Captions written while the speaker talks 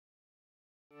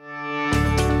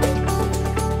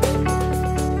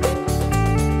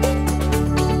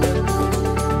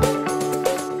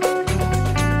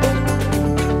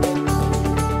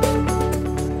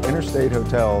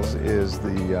Hotels is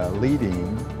the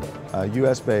leading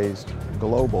U.S.-based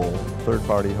global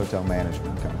third-party hotel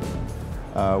management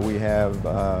company. We have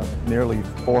nearly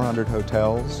 400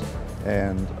 hotels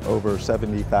and over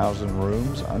 70,000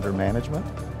 rooms under management.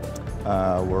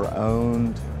 We're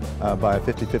owned by a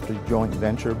 50-50 joint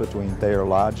venture between Thayer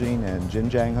Lodging and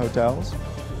Jinjiang Hotels.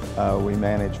 We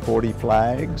manage 40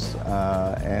 flags,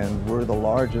 and we're the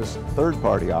largest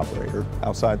third-party operator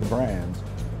outside the brands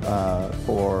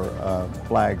for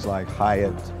flags like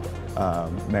Hyatt,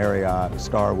 Marriott,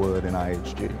 Starwood, and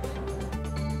IHG.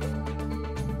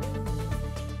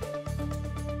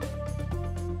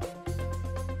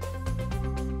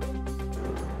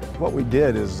 What we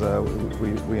did is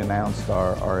we announced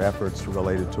our efforts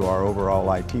related to our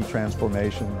overall IT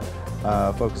transformation,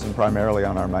 focusing primarily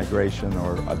on our migration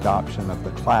or adoption of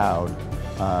the cloud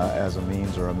as a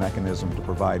means or a mechanism to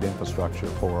provide infrastructure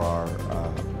for our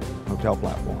hotel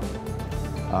platform.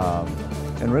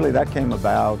 And really that came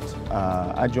about,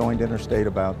 I joined Interstate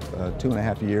about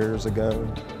 2.5 years ago,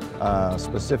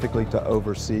 specifically to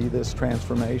oversee this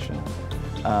transformation.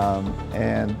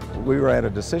 And we were at a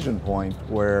decision point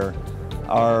where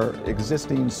our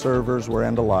existing servers were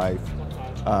end of life.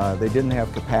 They didn't have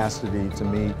capacity to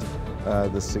meet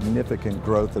the significant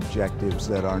growth objectives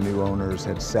that our new owners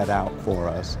had set out for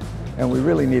us. And we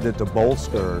really needed to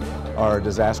bolster our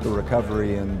disaster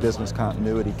recovery and business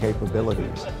continuity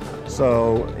capabilities.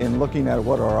 So in looking at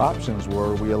what our options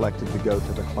were, we elected to go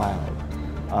to the cloud.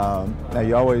 Now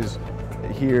you always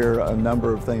hear a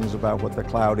number of things about what the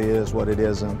cloud is, what it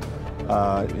isn't,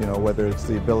 whether it's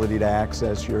the ability to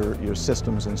access your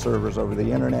systems and servers over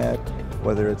the internet,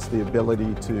 whether it's the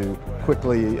ability to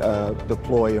quickly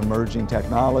deploy emerging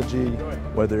technology,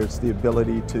 whether it's the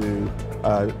ability to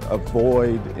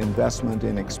avoid investment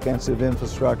in expensive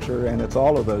infrastructure, and it's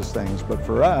all of those things. But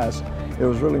for us, it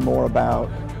was really more about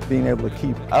being able to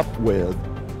keep up with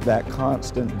that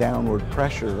constant downward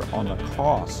pressure on the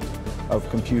cost of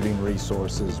computing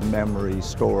resources, memory,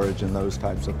 storage, and those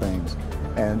types of things,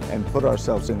 and put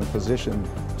ourselves in a position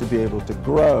to be able to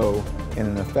grow in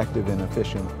an effective and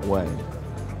efficient way.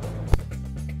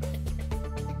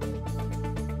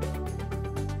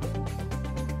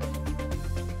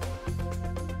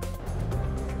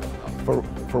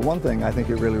 For one thing, I think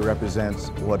it really represents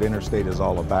what Interstate is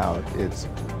all about. It's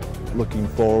looking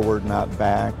forward, not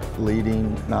back,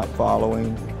 leading, not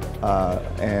following,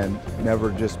 and never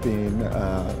just being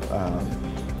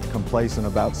complacent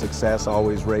about success,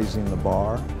 always raising the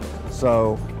bar.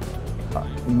 So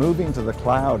moving to the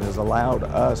cloud has allowed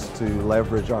us to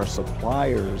leverage our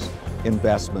suppliers'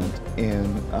 investment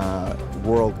in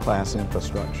world-class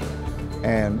infrastructure.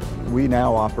 And we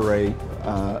now operate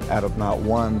out of not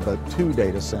one but 2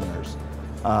 data centers.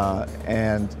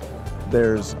 And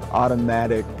there's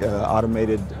automated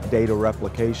data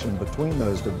replication between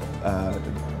those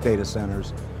data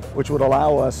centers, which would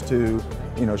allow us to,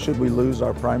 should we lose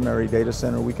our primary data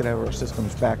center, we could have our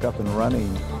systems back up and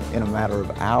running in a matter of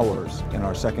hours in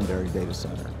our secondary data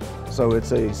center. So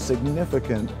it's a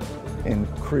significant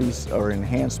increase or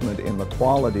enhancement in the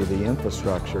quality of the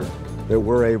infrastructure that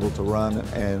we're able to run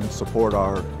and support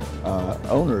our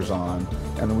owners on,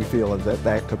 and we feel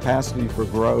that capacity for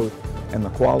growth and the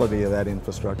quality of that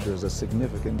infrastructure is a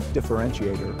significant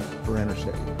differentiator for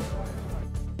Interstate.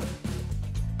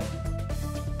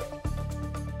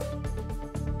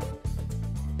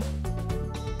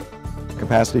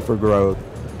 Capacity for growth,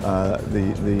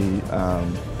 the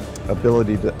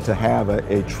ability to have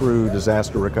a true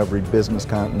disaster recovery business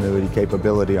continuity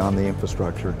capability on the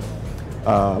infrastructure,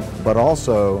 but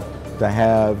also to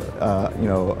have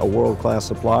a world-class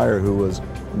supplier who was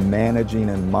managing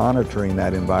and monitoring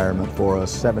that environment for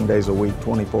us 7 days a week,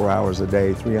 24 hours a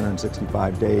day,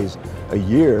 365 days a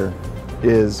year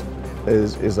is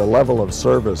a level of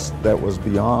service that was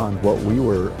beyond what we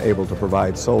were able to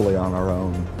provide solely on our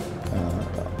own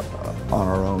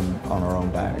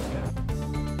back.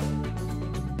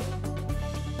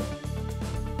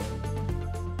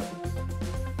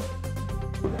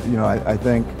 I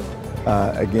think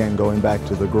again, going back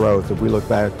to the growth, if we look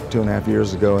back 2.5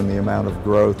 years ago and the amount of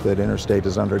growth that Interstate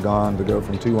has undergone to go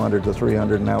from 200 to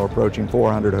 300, now approaching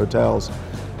 400 hotels,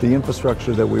 the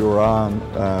infrastructure that we were on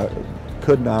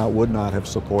would not have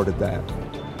supported that.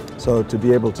 So to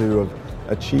be able to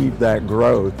achieve that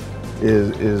growth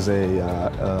is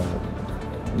a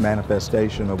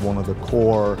manifestation of one of the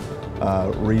core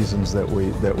reasons that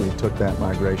we took that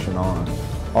migration on.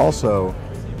 Also,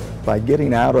 by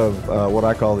getting out of what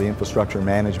I call the infrastructure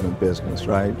management business,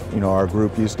 right? Our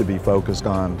group used to be focused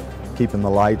on keeping the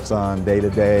lights on day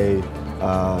to day,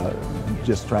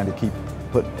 just trying to keep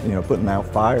putting out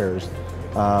fires.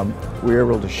 we were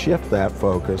able to shift that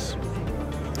focus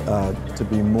to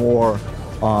be more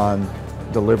on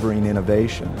delivering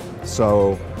innovation.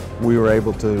 So we were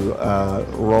able to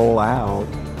roll out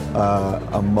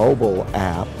a mobile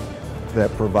app that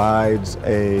provides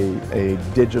a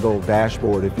digital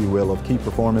dashboard, if you will, of key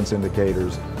performance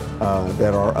indicators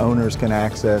that our owners can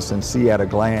access and see at a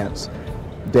glance,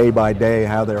 day by day,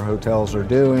 how their hotels are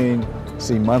doing,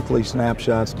 see monthly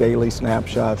snapshots, daily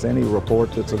snapshots, any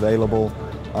report that's available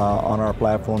on our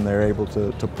platform they're able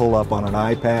to pull up on an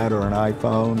iPad or an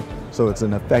iPhone. So it's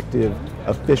an effective,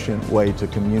 efficient way to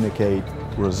communicate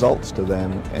results to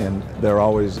them, and they're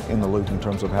always in the loop in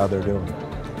terms of how they're doing.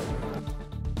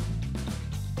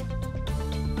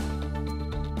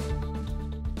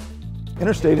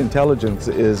 Interstate intelligence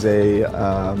is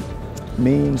a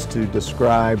means to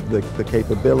describe the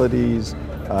capabilities,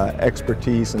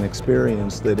 expertise, and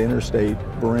experience that Interstate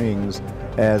brings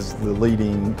as the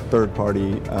leading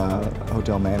third-party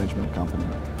hotel management company.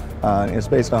 It's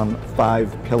based on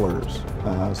 5 pillars,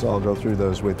 so I'll go through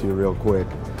those with you real quick.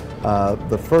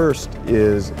 The first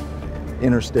is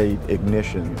Interstate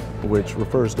Ignition, which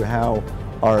refers to how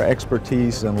our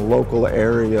expertise and local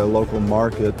area, local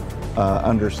market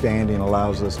understanding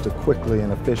allows us to quickly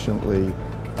and efficiently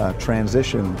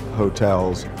transition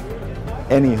hotels,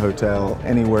 any hotel,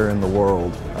 anywhere in the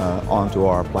world, onto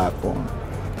our platform.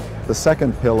 The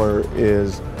second pillar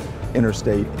is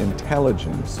Interstate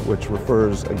Intelligence, which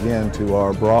refers again to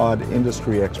our broad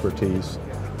industry expertise,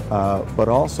 but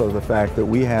also the fact that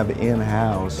we have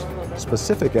in-house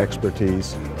specific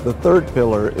expertise. The third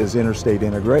pillar is Interstate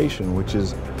Integration, which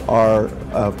is our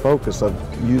focus of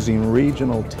using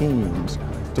regional teams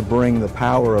to bring the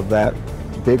power of that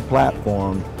big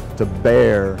platform to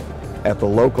bear at the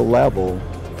local level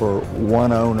for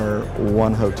one owner,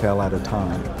 one hotel at a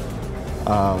time.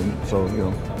 So,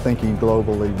 thinking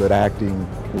globally but acting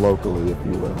locally, if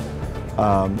you will.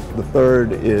 The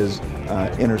third is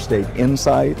Interstate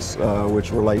Insights,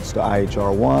 which relates to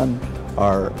IHR1,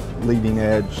 our leading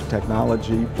edge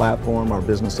technology platform, our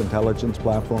business intelligence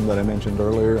platform that I mentioned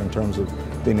earlier, in terms of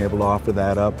being able to offer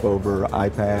that up over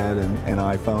iPad and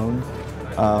iPhone.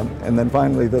 And then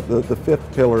finally, the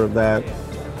fifth pillar of that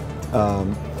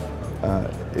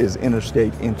is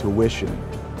Interstate Intuition,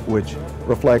 which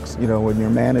reflects, when you're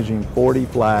managing 40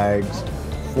 flags,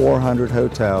 400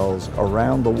 hotels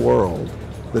around the world,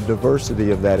 the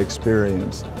diversity of that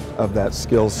experience, of that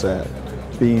skill set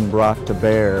being brought to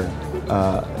bear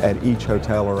at each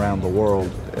hotel around the world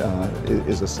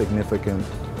is a significant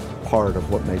part of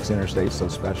what makes Interstate so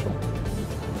special.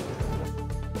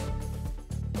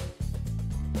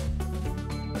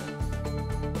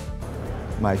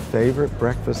 My favorite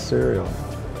breakfast cereal?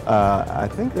 I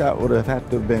think that would have had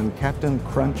to have been Captain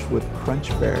Crunch with Crunch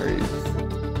Berries.